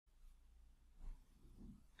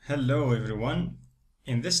Hello everyone.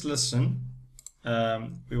 In this lesson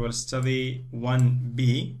we will study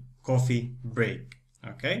 1B, coffee break.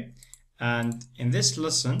 Okay, and in this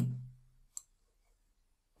lesson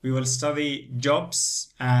we will study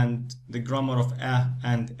jobs and the grammar of a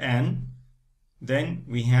and an. Then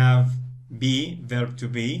we have be, verb to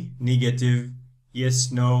be, negative,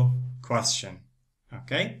 yes, no, question.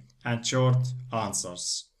 Okay, and short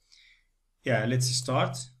answers. Yeah, let's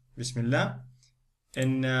start. Bismillah.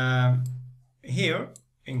 And here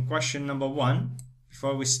in question number 1,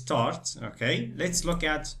 before we start, okay, let's look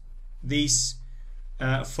at these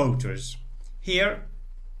photos. Here,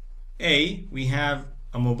 A, we have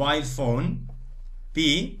a mobile phone.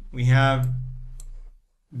 B, we have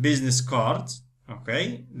business card.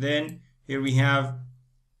 Okay, then here we have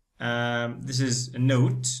this is a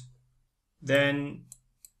note. Then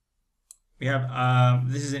we have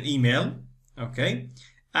this is an email. Okay,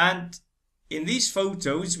 and in these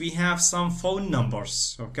photos we have some phone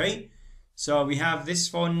numbers. Okay, so we have this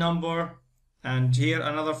phone number, and here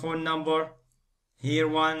another phone number, here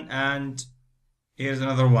one, and here's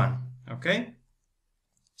another one. Okay,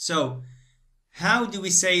 so how do we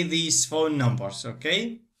say these phone numbers?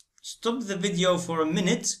 Okay, stop the video for a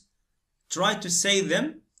minute, try to say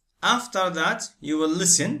them. After that you will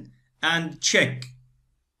listen and check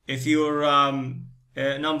if your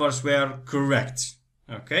numbers were correct.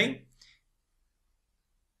 Okay,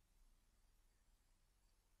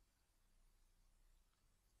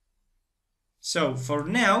 so for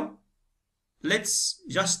now, let's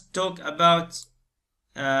just talk about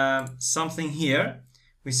something here.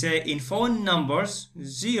 We say in phone numbers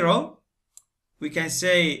 0, we can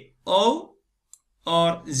say O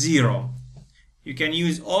or 0. You can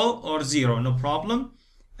use O or 0, no problem.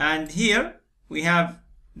 And here we have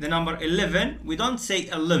the number 11. We don't say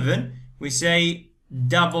 11, we say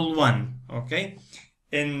 11. Okay.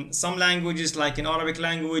 In some languages, like in Arabic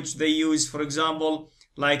language, they use, for example,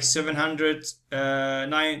 like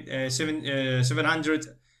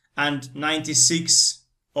 796,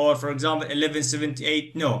 or for example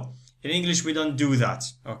 1178. No, in English we don't do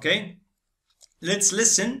that. Okay, let's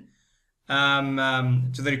listen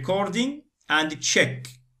to the recording and check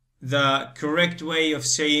the correct way of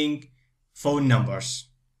saying phone numbers.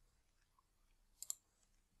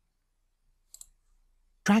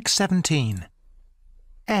 Track 17.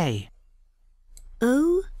 A.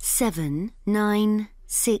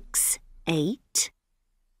 07968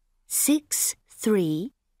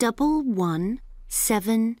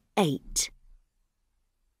 631178.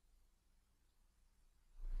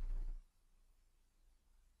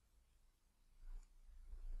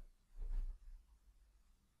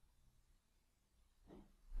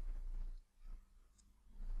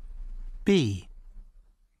 B.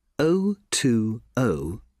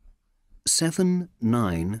 020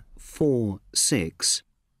 7946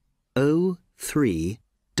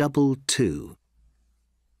 0322.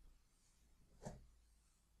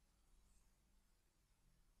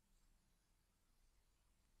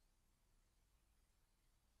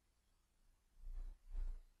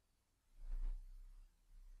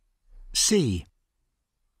 C.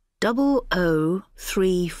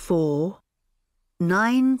 0034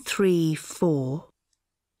 934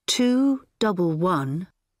 211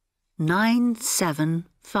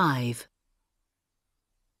 975.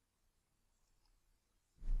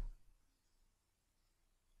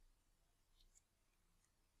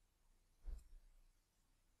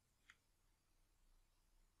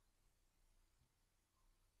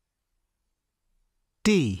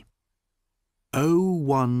 D.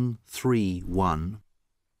 0131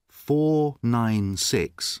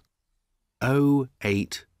 496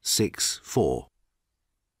 0864.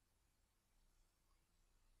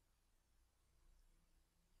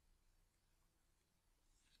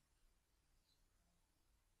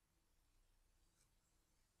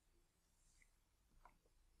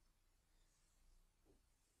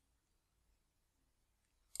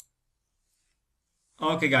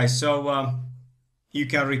 Okay guys, so you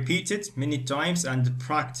can repeat it many times and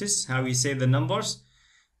practice how you say the numbers.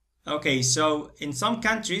 Okay, so in some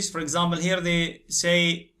countries, for example, here they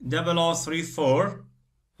say 0034,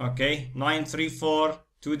 okay, 934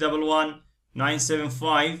 211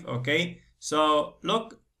 975. Okay, so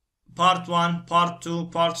look, part 1, part 2,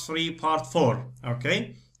 part 3, part 4.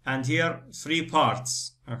 Okay, and here 3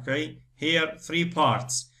 parts. Okay, here 3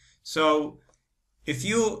 parts. So if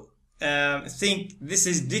you think this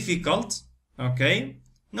is difficult, okay,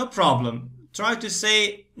 no problem, try to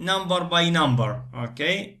say number by number.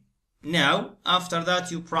 Okay, now after that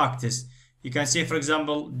you practice. You can say, for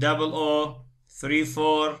example,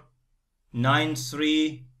 0034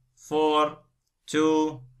 934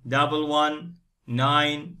 2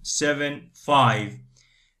 111975.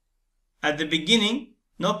 At the beginning,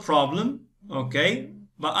 no problem, okay,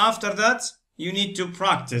 but after that, you need to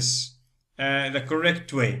practice the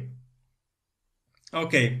correct way.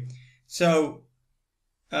 Okay, so,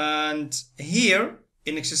 and here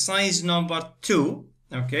in exercise number 2,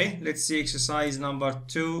 okay, let's see exercise number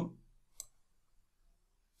 2.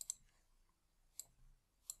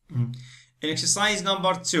 In exercise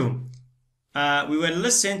number 2, we will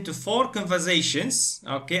listen to 4 conversations,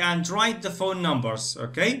 okay, and write the phone numbers,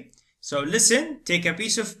 okay. So listen, take a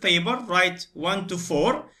piece of paper, write 1 to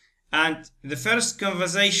 4, and the first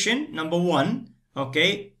conversation, number 1,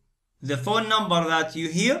 okay, the phone number that you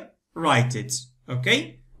hear, write it,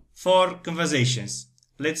 okay. 4 conversations.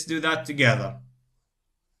 Let's do that together.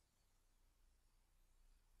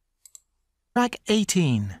 Track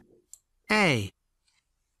 18. A.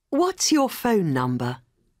 What's your phone number?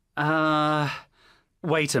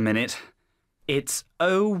 Wait a minute. It's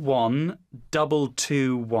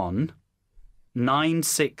 01221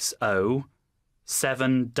 960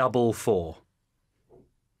 744.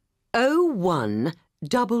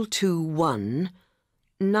 01221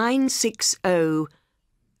 960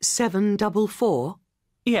 744?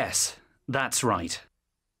 Yes, that's right.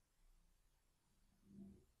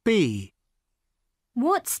 B.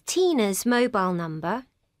 What's Tina's mobile number?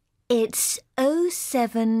 It's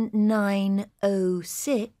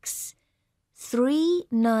 07906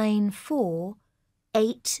 394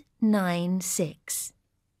 896.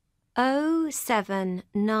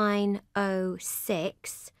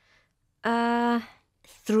 07906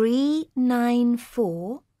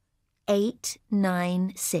 394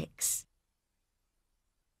 896.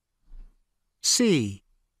 C.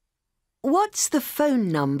 What's the phone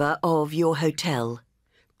number of your hotel?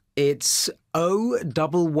 It's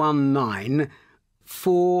 0119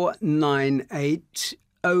 498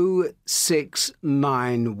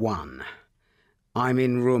 0691. I'm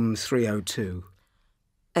in room 302.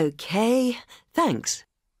 OK, thanks.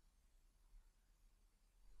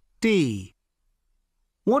 D.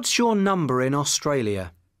 What's your number in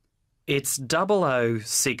Australia? It's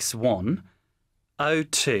 0061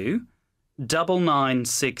 02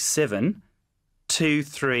 9967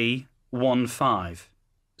 2315.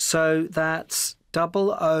 So that's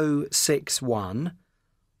 0061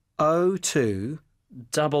 02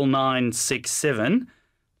 9967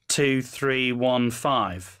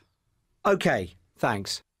 2315. OK,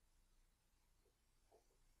 thanks.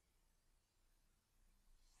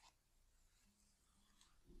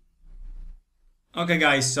 Okay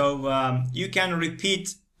guys, so you can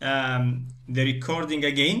repeat the recording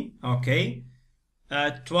again, okay,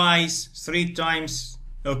 twice, 3 times,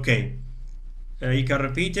 okay. You can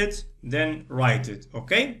repeat it, then write it,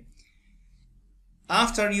 okay.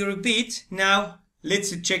 After you repeat, now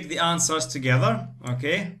let's check the answers together,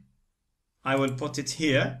 okay. I will put it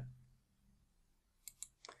here,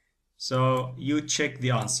 so you check the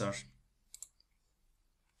answer.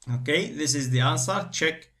 Okay, this is the answer.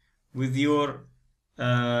 Check with your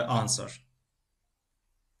answer.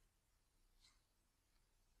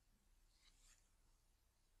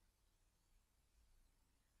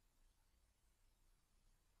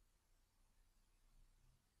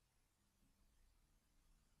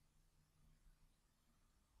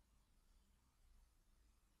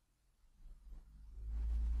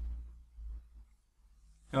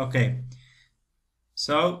 Okay,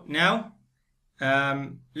 so now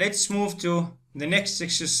let's move to the next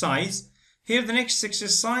exercise. Here the next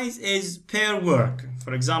exercise is pair work.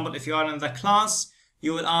 For example, if you are in the class,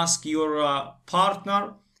 you will ask your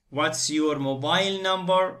partner, what's your mobile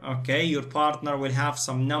number? Okay, your partner will have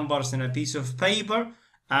some numbers in a piece of paper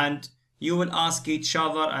and you will ask each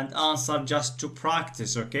other and answer just to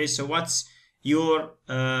practice. Okay, so what's your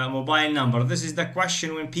mobile number? This is the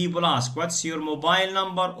question when people ask, what's your mobile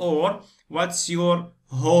number or what's your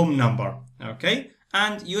home number? Okay,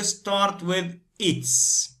 and you start with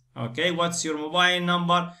its. Okay, what's your mobile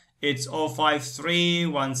number? It's 053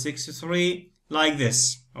 163, like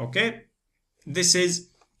this. Okay, this is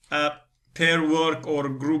a pair work or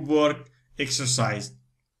group work exercise.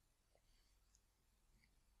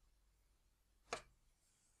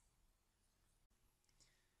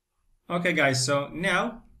 Okay guys, so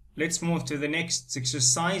now let's move to the next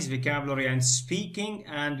exercise, vocabulary and speaking,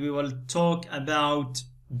 and we will talk about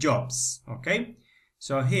jobs. Okay,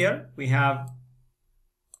 so here we have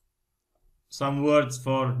some words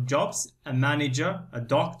for jobs: a manager, a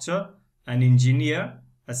doctor, an engineer,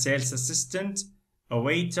 a sales assistant, a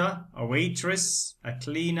waiter, a waitress, a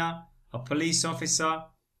cleaner, a police officer,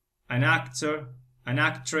 an actor, an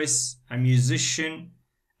actress, a musician,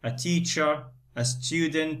 a teacher, a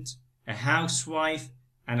student, a housewife,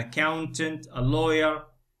 an accountant, a lawyer,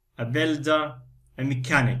 a builder, a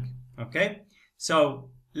mechanic. Okay, so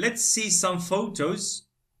let's see some photos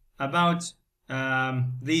about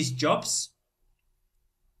these jobs.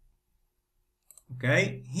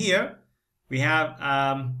 Okay, here we have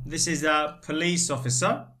this is a police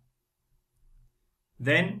officer,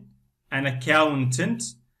 then an accountant.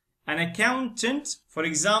 An accountant, for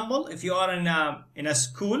example, if you are in a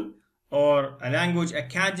school or a language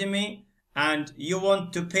academy and you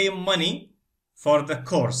want to pay money for the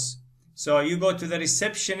course, so you go to the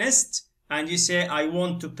receptionist and you say, I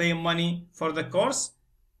want to pay money for the course.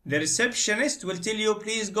 The receptionist will tell you,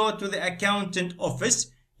 please go to the accountant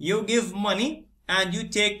office. You give money and you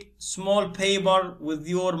take small paper with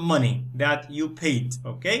your money that you paid.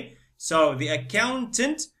 Okay, so the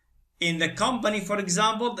accountant in the company, for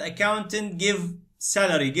example, the accountant give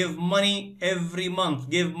salary, give money every month,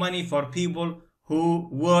 give money for people who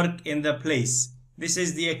work in the place. This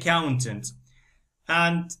is the accountant.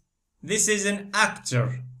 And this is an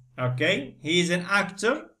actor. Okay, he is an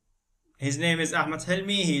actor. His name is Ahmed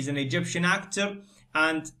Helmi. He is an Egyptian actor.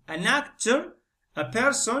 And an actor, a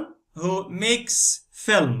person who makes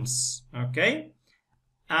films. Okay,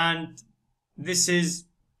 and this is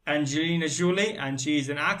Angelina Jolie, and she is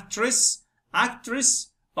an actress.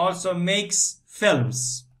 Actress also makes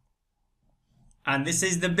films. And this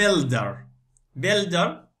is the builder.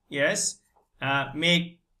 Builder, yes,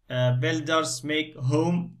 builders make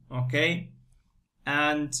home. Okay,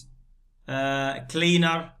 and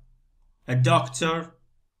cleaner, a doctor,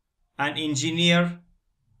 an engineer,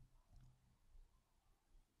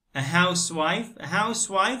 a housewife. A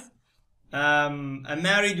housewife, a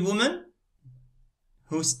married woman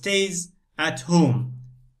who stays at home.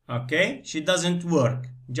 Okay, she doesn't work,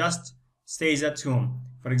 just stays at home.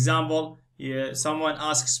 For example, someone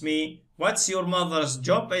asks me, what's your mother's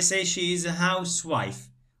job? I say she is a housewife.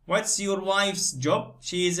 What's your wife's job?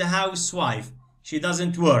 She is a housewife. She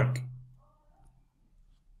doesn't work.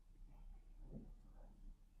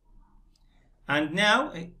 And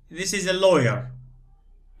now this is a lawyer.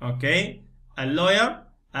 Okay, a lawyer,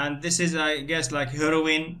 and this is, I guess, like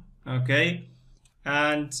heroin. Okay,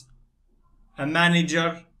 and a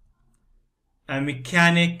manager, a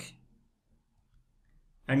mechanic,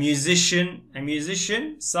 a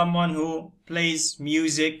musician, someone who plays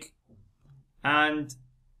music, and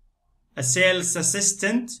a sales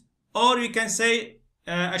assistant, or you can say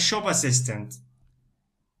a shop assistant,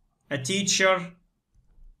 a teacher,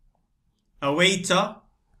 a waiter,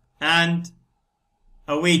 and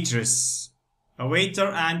a waitress. A waiter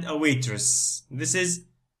and a waitress. This is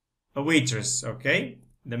a waitress. Okay,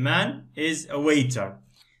 the man is a waiter.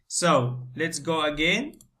 So let's go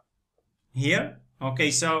again here.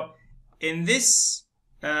 Okay, so in this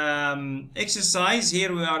exercise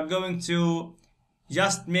here, we are going to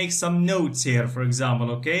just make some notes here. For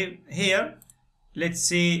example, okay, here let's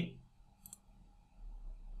see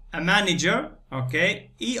a manager.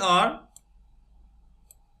 Okay, ER,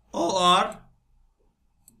 OR,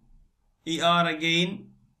 ER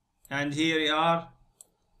again, and here ER,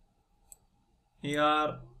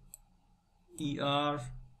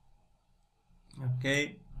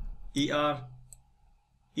 okay, ER.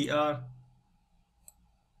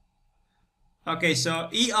 Okay, so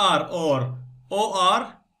ER or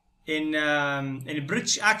OR in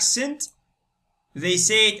British accent, they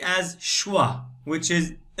say it as schwa, which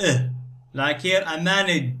is like here, a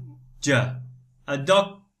manager, a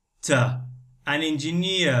doctor, an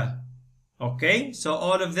engineer. Okay, so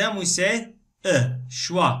all of them we say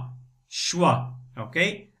schwa.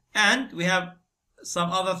 Okay, and we have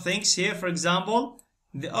some other things here. For example,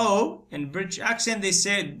 the O in British accent,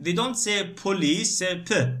 they don't say police, say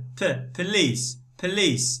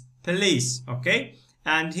police. Okay,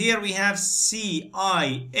 and here we have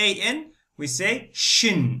CIAN, we say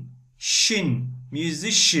shin,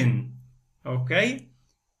 musician. Okay,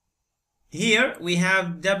 here we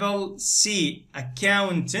have double C,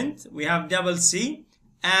 accountant. We have double C,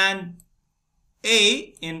 and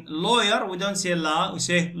A in lawyer, we don't say la, we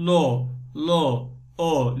say law,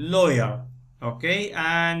 lawyer. Okay,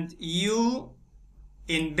 and U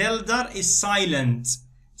in builder is silent.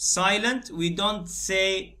 We don't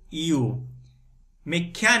say U.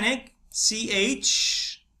 Mechanic,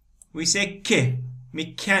 CH, we say K,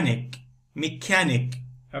 mechanic.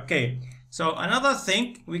 Okay, so another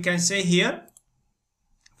thing we can say here,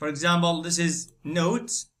 for example, this is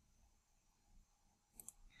note.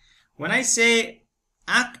 When I say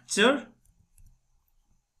actor,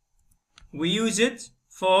 we use it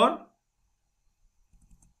for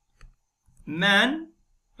man,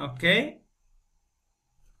 okay,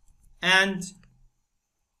 and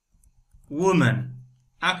woman.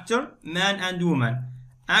 Actor, man and woman.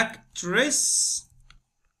 Actress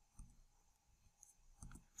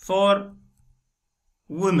for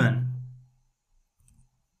woman.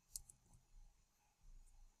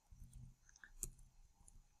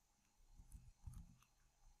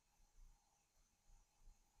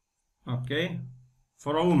 Okay,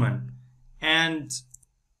 for a woman. And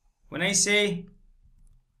when I say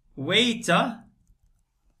waiter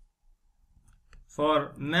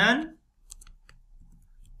for man,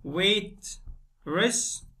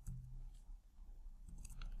 waitress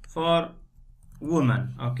for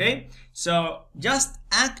woman. Okay, so just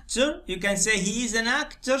actor, you can say he is an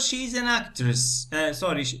actor, she is an actress.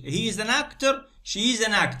 Sorry, he is an actor, she is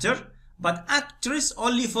an actor, but actress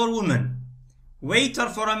only for women. Waiter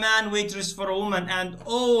for a man, waitress for a woman, and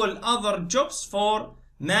all other jobs for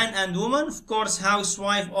man and woman. Of course,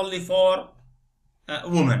 housewife only for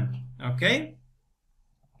woman. Okay,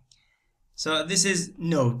 so this is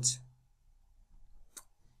note.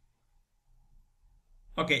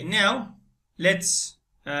 Okay, now let's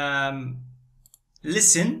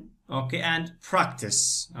listen, okay, and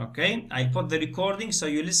practice. Okay, I put the recording so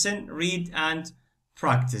you listen, read, and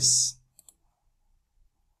practice.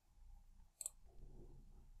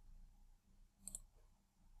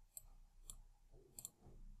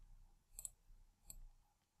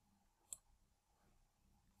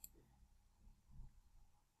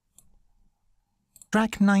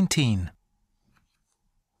 Track 19.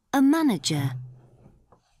 A manager.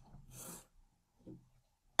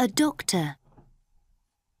 A doctor.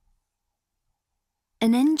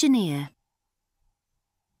 An engineer.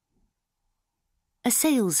 A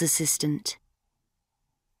sales assistant.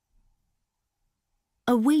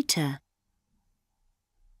 A waiter.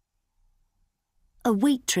 A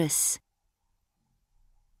waitress.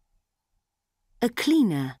 A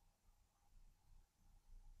cleaner.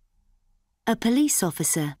 A police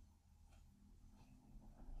officer.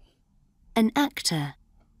 An actor.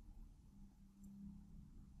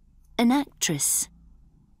 An actress.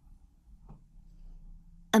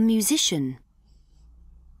 A musician.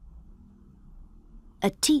 A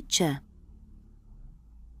teacher.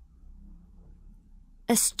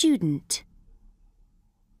 A student.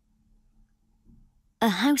 A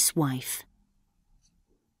housewife.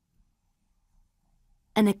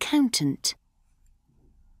 An accountant.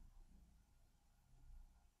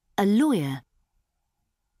 A lawyer.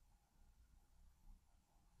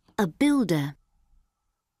 A builder.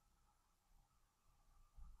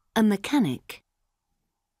 A mechanic.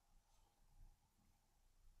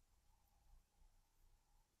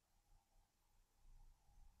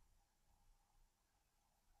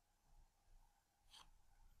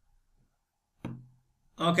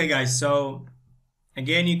 Okay guys, so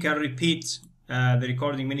again you can repeat the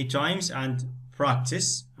recording many times and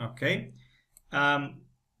practice. Okay,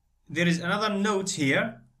 there is another note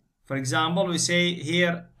here. For example, we say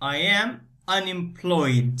here I am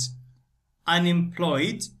unemployed,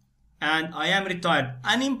 unemployed, and I am retired.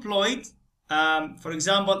 Unemployed, for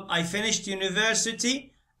example, I finished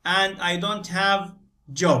university and I don't have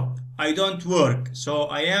job, I don't work, so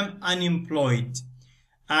I am unemployed.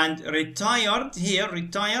 And retired, here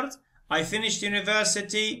retired, I finished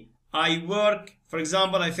university, I work. For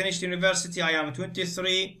example, I finished university, I am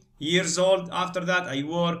 23 years old. After that I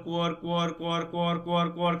work.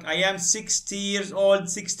 I am 60 years old,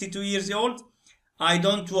 62 years old, I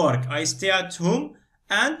don't work, I stay at home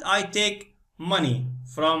and I take money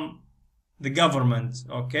from the government,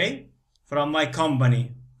 okay, from my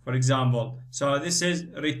company, for example. So this is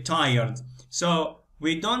retired. So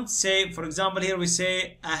we don't say, for example, here we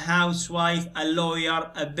say a housewife, a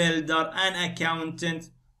lawyer, a builder, an accountant.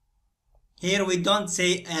 Here we don't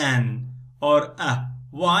say an or a.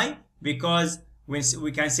 Why? Because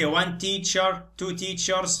we can say one teacher, two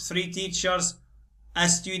teachers, three teachers, a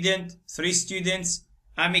student, three students,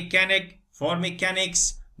 a mechanic, four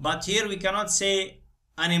mechanics. But here we cannot say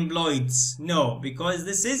unemployed. No, because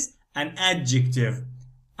this is an adjective.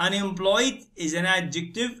 Unemployed is an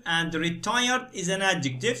adjective and retired is an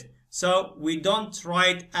adjective. So we don't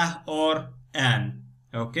write a or an.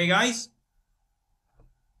 Okay, guys?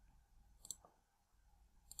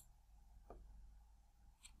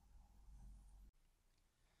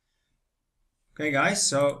 Okay guys,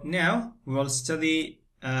 so now we will study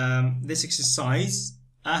this exercise,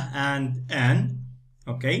 and an.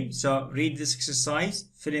 Okay, so read this exercise,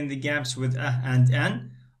 fill in the gaps with and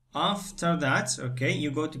an. After that, okay,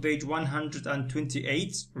 you go to page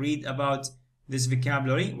 128, read about this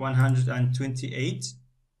vocabulary, 128.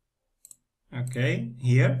 Okay,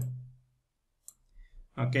 here.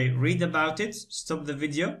 Okay, read about it, stop the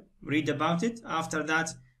video, read about it. After that,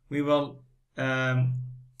 we will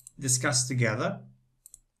discuss together.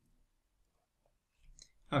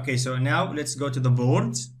 Okay, so now let's go to the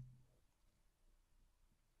board.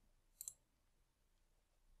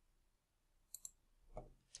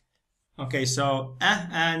 Okay, so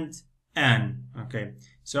and an. Okay,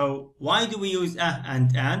 so why do we use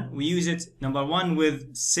and an? We use it, number one,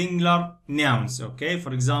 with singular nouns. Okay,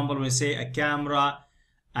 for example, we say a camera,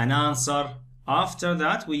 an answer. After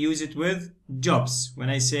that, we use it with jobs. When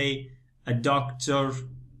I say a doctor,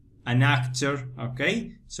 an actor.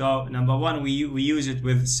 Okay, so number one, we use it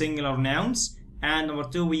with singular nouns, and number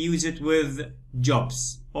two, we use it with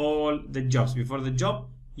jobs. All the jobs. Before the job,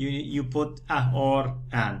 you put a or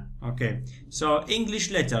an. Okay, so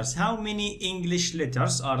English letters. How many English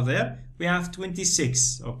letters are there? We have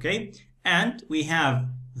 26. Okay, and we have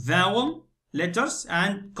vowel letters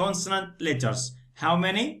and consonant letters. How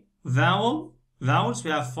many vowels?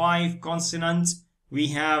 We have 5. Consonants, we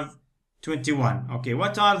have 21. Okay,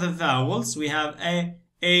 what are the vowels? We have a,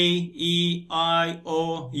 e, I,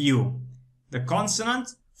 o, u. The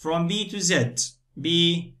consonant from B to Z.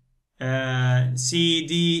 B, C,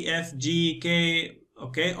 D, F, G, K.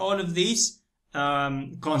 Okay, all of these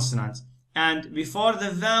consonants. And before the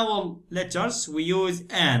vowel letters, we use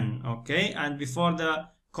an. Okay, and before the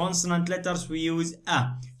consonant letters, we use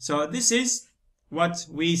a. So this is what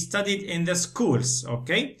we studied in the schools.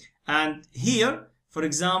 Okay, and here, for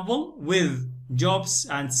example, with jobs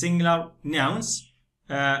and singular nouns,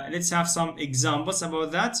 let's have some examples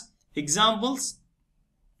about that. Examples: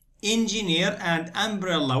 engineer and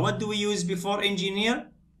umbrella. What do we use before engineer?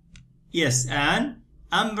 Yes, an.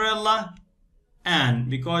 Umbrella, an,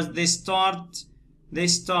 because they start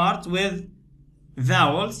with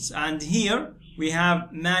vowels. And here we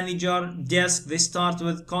have manager, desk. They start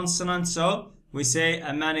with consonants, so we say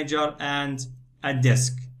a manager and a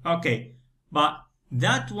desk. Okay, but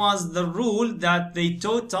that was the rule that they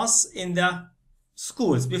taught us in the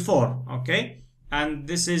schools before. Okay, and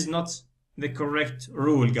this is not the correct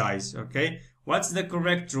rule, guys. Okay, what's the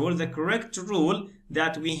correct rule? The correct rule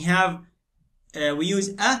that we have, we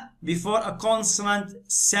use a before a consonant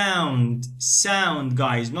sound,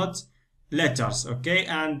 guys, not letters. Okay,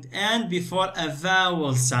 and before a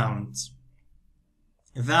vowel sound,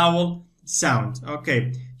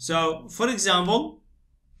 Okay, so for example,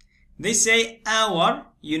 they say our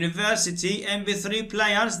university MP3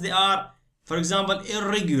 players, they are, for example,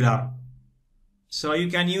 irregular. So you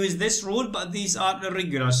can use this rule, but these are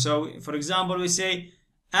irregular. So for example, we say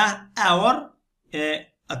our,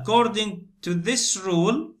 according to this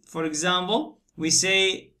rule, for example, we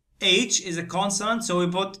say H is a consonant, so we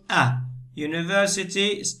put a.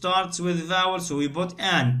 University starts with vowel, so we put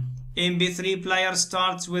an. MP3 player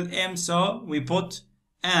starts with M, so we put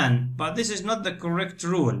an. But this is not the correct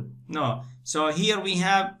rule. No. So here we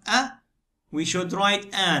have a, we should write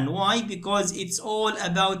an. Why? Because it's all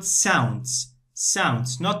about sounds,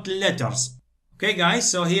 not letters. Okay, guys,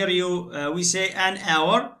 so here we say an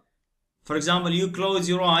hour. For example, you close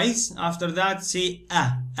your eyes. After that, say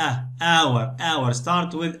hour.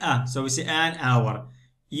 Start with a. So we say an hour.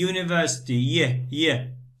 University, yeah.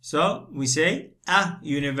 So we say a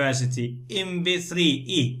university.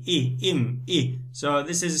 MP3, I. So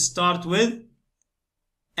this is start with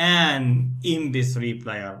an MP3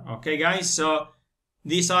 player. Okay, guys. So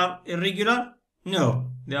these are irregular?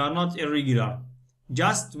 No, they are not irregular.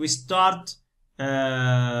 Just we start,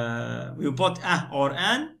 we put a or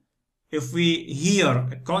an if we hear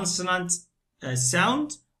a consonant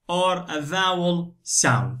sound or a vowel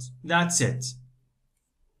sound. That's it.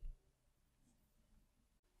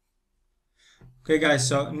 Okay, guys,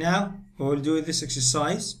 so now we will do this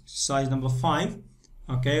exercise number 5.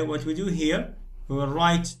 Okay, what we do here, we will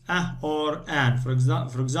write a or an. For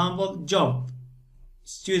example, job,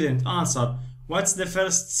 student, answer. What's the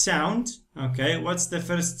first sound? Okay, what's the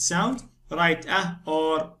first sound? Write a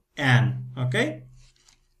or an. Okay,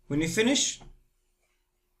 when you finish,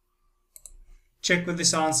 check with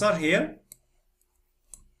this answer here.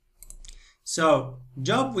 So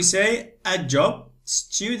job, we say a job.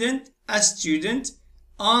 Student, a student.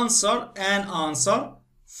 Answer, an answer.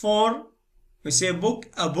 For, we say book,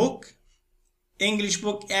 a book. English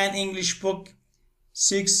book, an English book.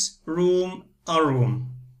 6, room, a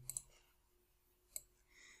room.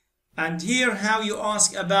 And here how you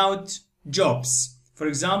ask about jobs. For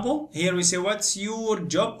example, here we say, what's your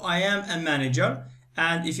job? I am a manager.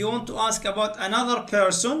 And if you want to ask about another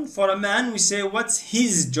person, for a man, we say, what's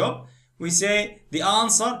his job? We say the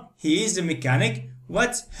answer, he is a mechanic.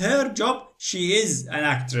 What's her job? She is an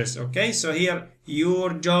actress. Okay, so here,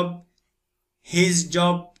 your job, his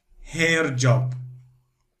job, her job.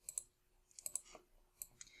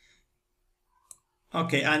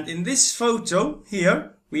 Okay, and in this photo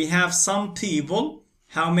here, we have some people.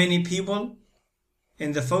 How many people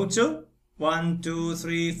in the photo? 1, 2,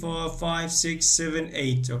 3, 4, 5, 6, 7,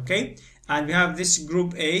 8. Okay, and we have this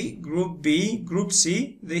group A, group B, group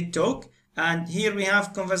C. They talk, and here we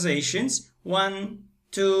have conversations 1,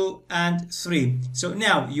 2, and 3. So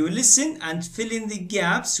now you listen and fill in the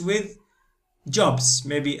gaps with jobs.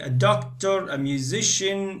 Maybe a doctor, a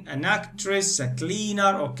musician, an actress, a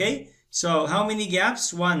cleaner. Okay, so how many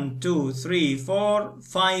gaps? 1, 2, 3, 4,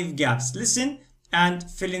 5 gaps. Listen and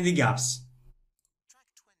fill in the gaps.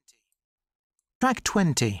 Track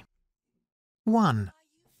 20. 1.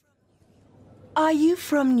 Are you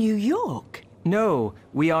from New York? No,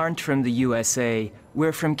 we aren't from the USA.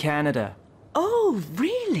 We're from Canada. Oh,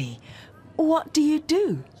 really? What do you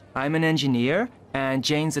do? I'm an engineer, and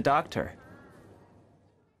Jane's a doctor.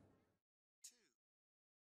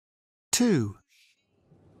 2.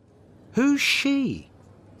 Who's she?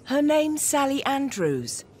 Her name's Sally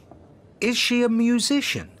Andrews. Is she a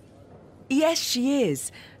musician? Yes, she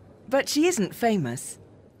is, but she isn't famous.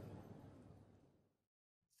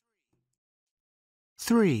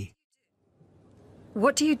 3.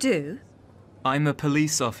 What do you do? I'm a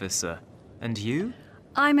police officer. And you?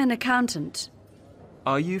 I'm an accountant.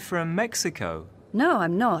 Are you from Mexico? No,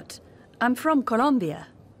 I'm not. I'm from Colombia.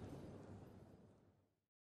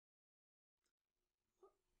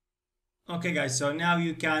 Okay guys, so now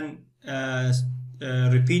you can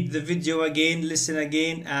repeat the video again, listen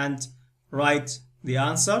again, and write the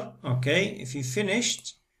answer. Okay, if you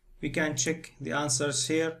finished, we can check the answers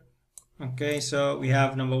here. Okay, so we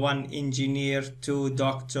have number 1 engineer, 2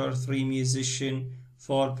 doctor, 3 musician,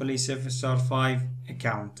 4 police officer, 5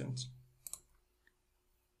 accountant.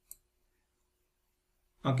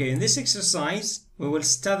 Okay, in this exercise we will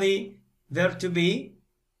study verb to be,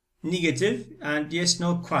 negative, and yes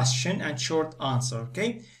no question and short answer.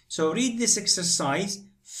 Okay, so read this exercise,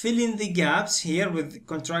 fill in the gaps here with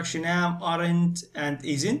contraction am, aren't, and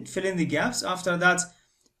isn't. Fill in the gaps. After that,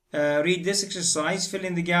 read this exercise, fill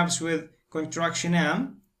in the gaps with contraction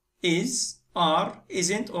am, is, are,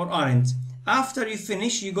 isn't, or aren't. After you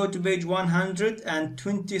finish, you go to page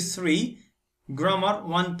 123, grammar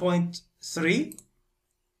 1.3.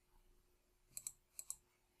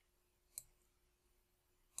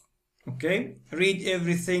 Okay, read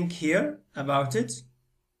everything here about it.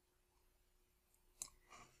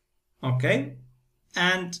 Okay,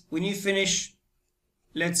 and when you finish,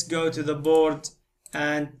 let's go to the board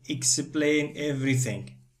and explain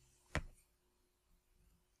everything.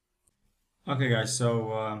 Okay guys,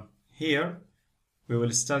 so here we will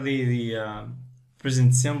study the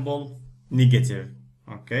present simple negative.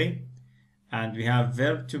 Okay, and we have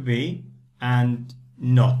verb to be and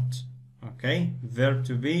not. Okay, verb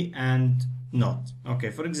to be and not. Okay,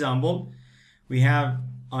 for example, we have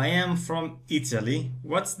I am from Italy.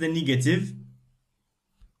 What's the negative?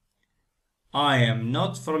 I am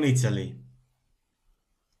not from Italy.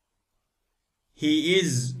 He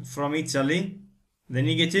is from Italy. The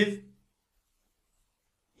negative?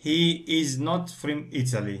 He is not from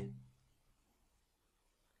Italy.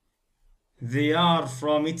 They are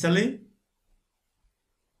from Italy.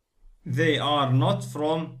 They are not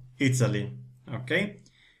from Italy. Okay,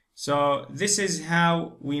 so this is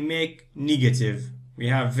how we make negative. We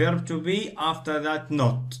have verb to be, after that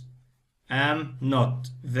not. Am not.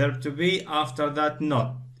 Verb to be, after that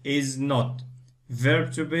not. Is not.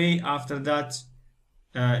 Verb to be, after that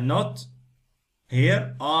not.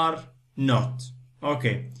 Here are not.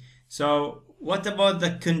 Okay, so what about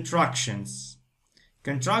the contractions?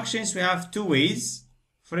 Contractions, we have 2 ways.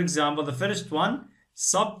 For example, the first one,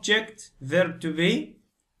 subject, verb to be,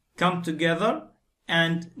 come together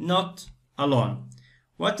and not alone.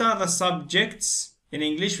 What are the subjects? In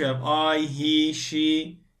English we have I, he,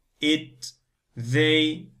 she, it,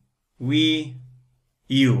 they, we,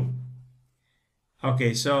 you.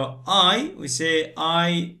 Okay, so I, we say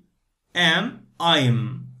I am,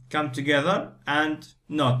 I'm, come together, and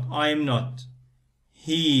not, I am not.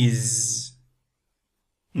 He's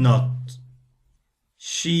not.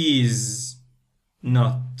 She's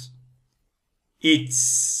not.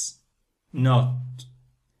 It's not.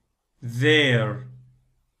 They're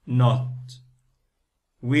not.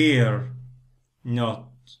 We're not.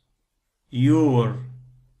 You're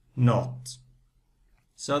not.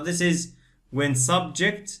 So this is when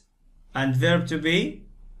subject and verb to be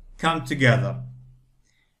come together.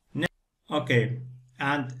 Okay,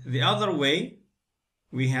 and the other way,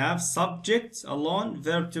 we have subject alone,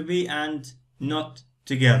 verb to be, and not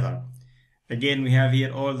together. Again, we have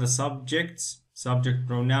here all the subjects, subject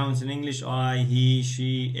pronouns in English, I, he,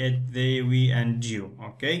 she, it, they, we, and you.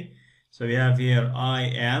 Okay, So we have here I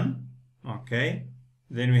am, okay.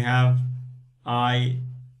 Then we have I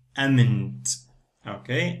amn't,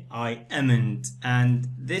 okay. I amn't, and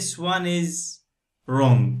this one is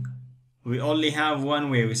wrong. We only have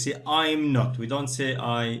one way. We say I'm not. We don't say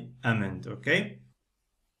I amn't, okay.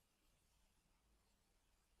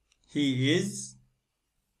 He is,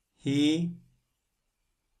 he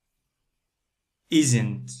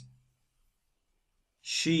isn't.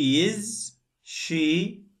 She is,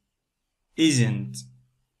 she isn't.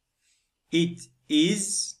 It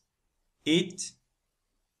is, it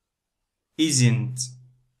isn't.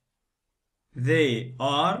 They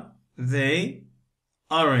are, they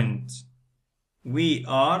aren't. We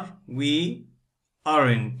are, we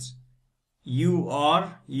aren't. You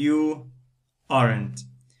are, you aren't.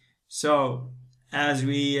 So as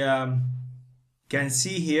we can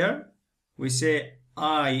see here, we say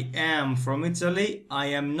I am from Italy, I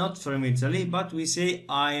am not from Italy, but we say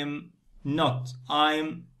I am not,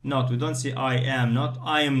 I'm not. We don't say I am not,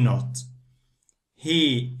 I am not.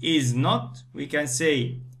 He is not, we can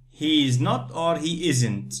say he is not or he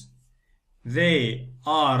isn't. They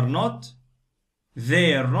are not,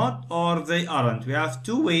 they're not, or they aren't. We have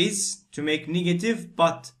two ways to make negative,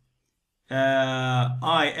 but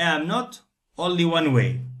I am not, only one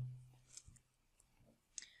way.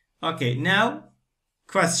 Okay, now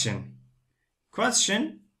question.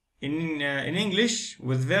 Question in English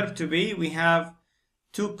with verb to be, we have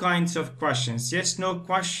two kinds of questions: yes, no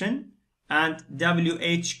question and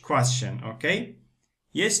WH question. Okay,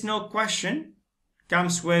 yes, no question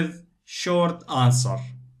comes with short answer.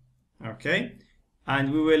 Okay,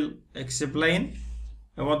 and we will explain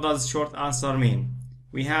what does short answer mean.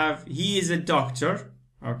 We have he is a doctor.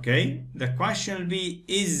 Okay, the question will be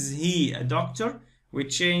is he a doctor? We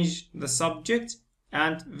change the subject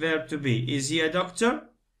and verb to be. Is he a doctor?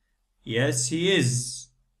 Yes, he is.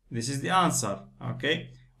 This is the answer.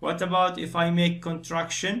 Okay, what about if I make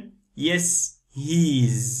contraction? Yes, he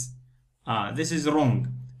is. This is wrong.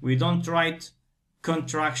 We don't write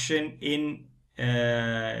contraction in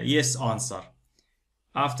yes answer.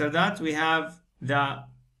 After that we have the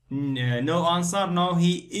no answer. No,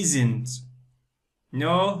 he isn't.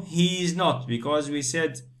 No, he is not, because we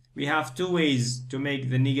said we have two ways to make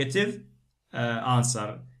the negative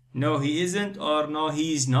answer. No, he isn't, or no,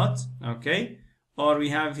 he is not. Okay, or we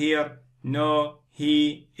have here no,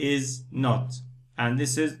 he is not, and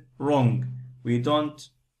this is wrong. We don't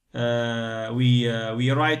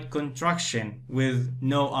we write contraction with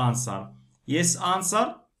no answer. Yes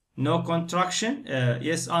answer, no contraction.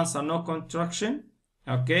 Yes answer, no contraction.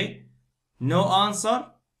 Okay, no answer,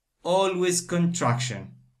 always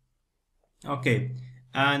contraction. Okay,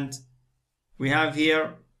 and we have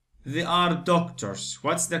here they are doctors.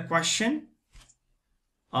 What's the question?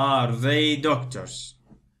 Are they doctors?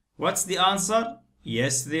 What's the answer?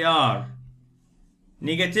 Yes, they are.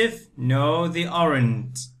 Negative? No, they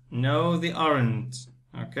aren't. No, they aren't.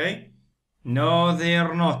 Okay, no,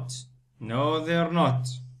 they're not. No, they're not.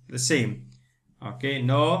 The same. Okay,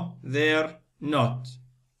 no, they're not.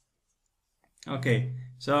 Okay,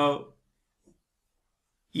 so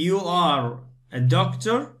you are a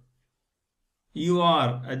doctor. You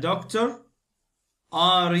are a doctor.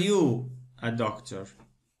 Are you a doctor?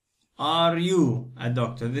 Are you a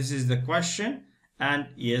doctor? This is the question. And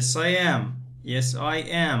yes, I am. Yes, I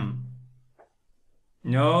am.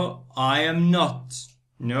 No, I am not.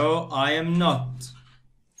 No, I am not.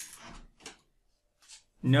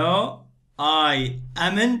 No, I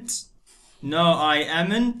amn't. No, I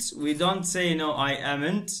amn't. We don't say no, I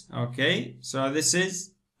amn't. Okay, so this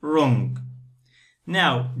is wrong.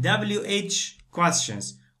 Now, WH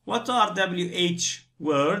questions. What are WH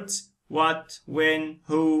words? What, when,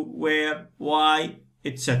 who, where, why,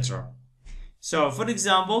 etc. So, for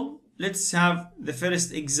example, let's have the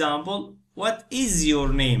first example. What is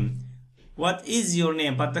your name? What is your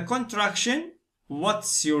name? But the contraction,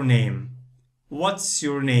 what's your name? What's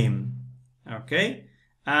your name? Okay,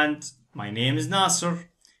 and my name is Nasser.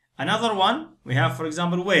 Another one, we have, for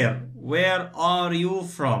example, where. Where are you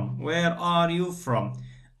from? Where are you from?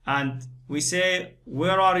 And we say,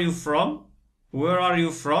 where are you from? Where are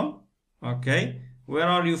you from? Okay, where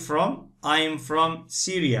are you from? I am from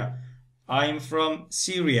Syria. I am from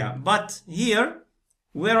Syria. But here,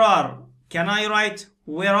 where are? Can I write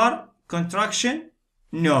where are? Contraction?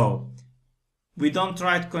 No. We don't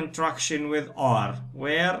write contraction with are.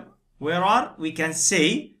 Where are? We can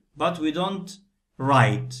say, but we don't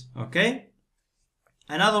write. Okay?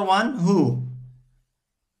 Another one, who?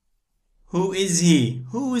 Who is he?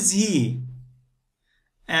 Who is he?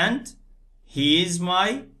 And he is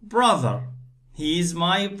my brother. He is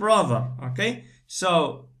my brother. Okay?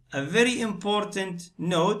 So a very important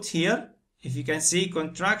note here. If you can see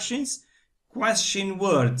contractions, question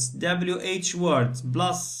words, WH words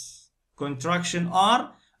plus contraction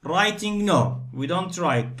are, writing no, we don't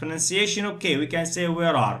write. Pronunciation okay, we can say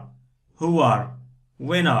where are, who are,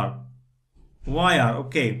 when are, why are,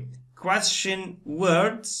 okay. Question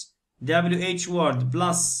words, WH word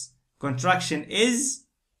plus contraction is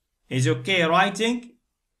okay, writing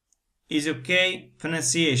is okay,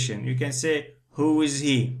 pronunciation. You can say who is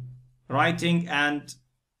he, writing and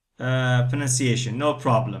pronunciation, no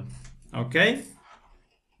problem. Okay.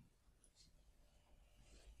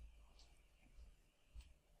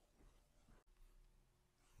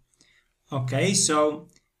 Okay, so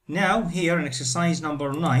now here in exercise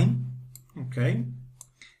number 9, okay,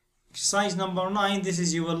 exercise number 9, this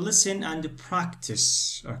is you will listen and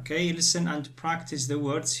practice. Okay, listen and practice the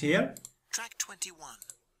words here. Track 21.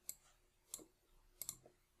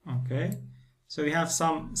 Okay, so we have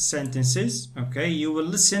some sentences. Okay, you will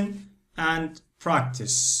listen and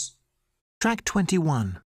practice. Track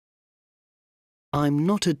 21. I'm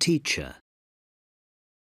not a teacher.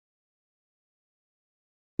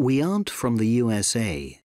 We aren't from the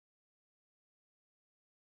USA.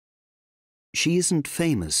 She isn't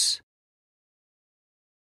famous.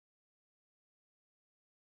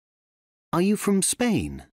 Are you from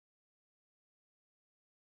Spain?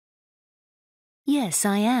 Yes,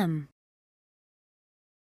 I am.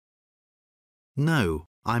 No,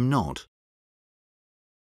 I'm not.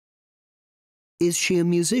 Is she a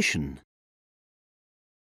musician?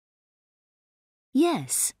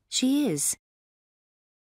 Yes, she is.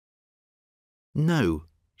 No,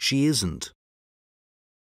 she isn't.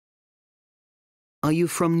 Are you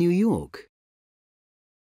from New York?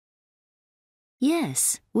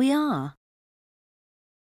 Yes, we are.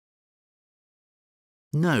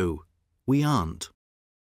 No, we aren't.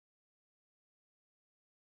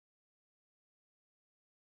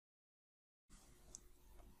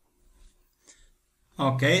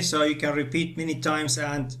 Okay, so you can repeat many times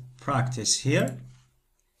and practice here.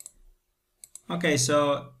 Okay,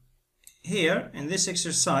 so here in this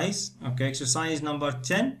exercise, okay, exercise number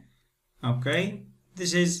 10, okay,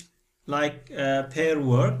 this is like pair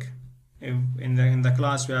work. In the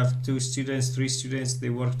class we have 2 students, 3 students, they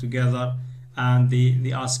work together and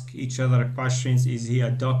they ask each other questions. Is he a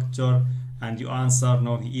doctor? And you answer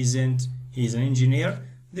no, he isn't, he's an engineer.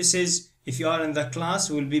 This is, if you are in the class,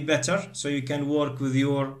 will be better, so you can work with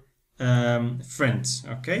your friends.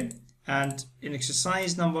 Okay, and in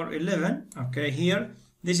exercise number 11, okay, here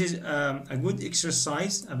this is a good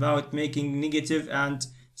exercise about making negative and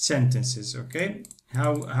sentences. Okay,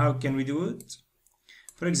 how can we do it?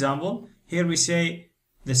 For example, here we say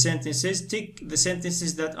the sentences, tick the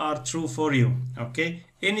sentences that are true for you. Okay,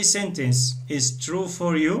 any sentence is true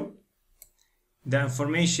for you, the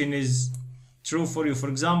information is true for you. For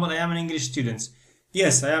example, I am an English student.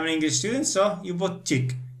 Yes, I am an English student, so you put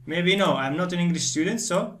tick. Maybe no, I'm not an English student,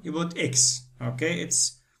 so you put X. Okay,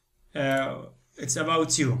 it's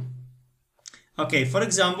about you. Okay, for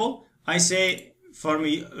example, I say for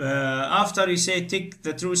me, after you say tick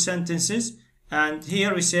the true sentences, and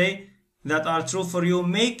here we say that are true for you,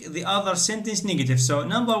 make the other sentence negative. So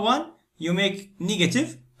number 1, you make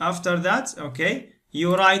negative. After that, okay,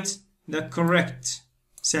 you write the correct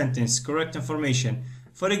sentence, correct information.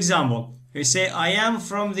 For example, we say I am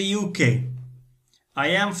from the UK. I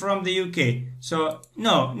am from the UK. So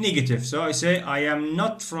no, negative. So I say I am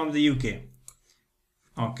not from the UK.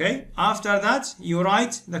 Okay, after that you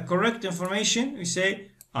write the correct information. We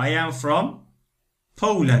say I am from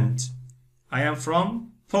Poland. I am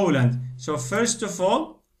from Poland. So first of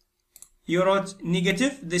all, you wrote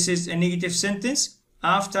negative. This is a negative sentence.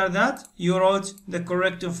 After that, you wrote the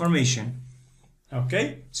correct information.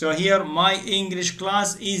 Okay, so here my English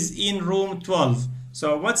class is in room 12.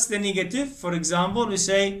 So what's the negative? For example, we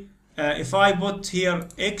say if I put here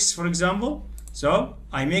X, for example, so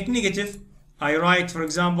I make negative. I write, for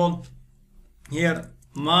example, here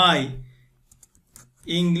my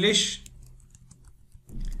English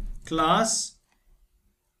class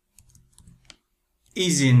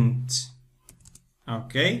isn't,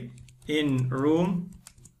 okay, in room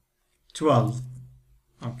 12.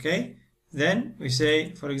 Okay, then we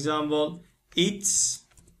say, for example, it's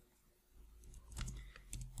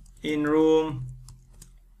in room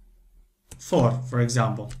 4, for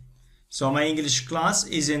example. So my English class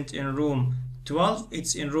isn't in room 12,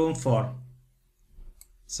 it's in room 4.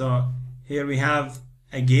 So here we have,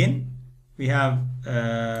 again, we have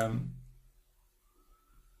the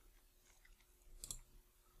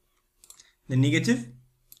negative.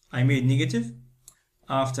 I made negative.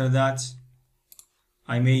 After that,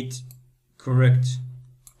 I made correct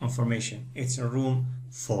information. It's in room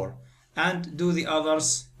 4. And do the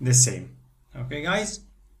others the same. Okay, guys?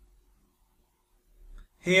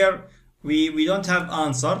 Here, we don't have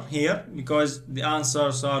answer here because the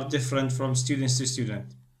answers are different from students to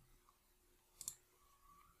student.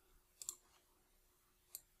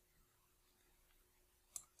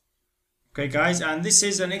 Okay, guys, and this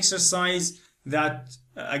is an exercise that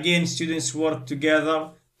again students work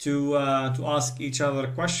together to ask each other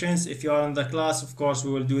questions. If you are in the class, of course,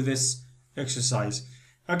 we will do this exercise.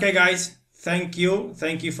 Okay, guys, thank you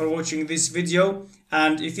for watching this video.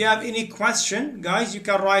 And if you have any question, guys, you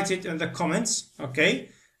can write it in the comments, okay?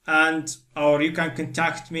 And or you can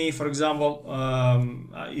contact me. For example,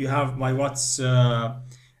 you have my WhatsApp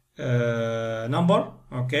number,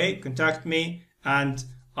 okay? Contact me and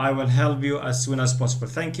I will help you as soon as possible.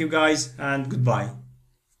 Thank you, guys, and goodbye.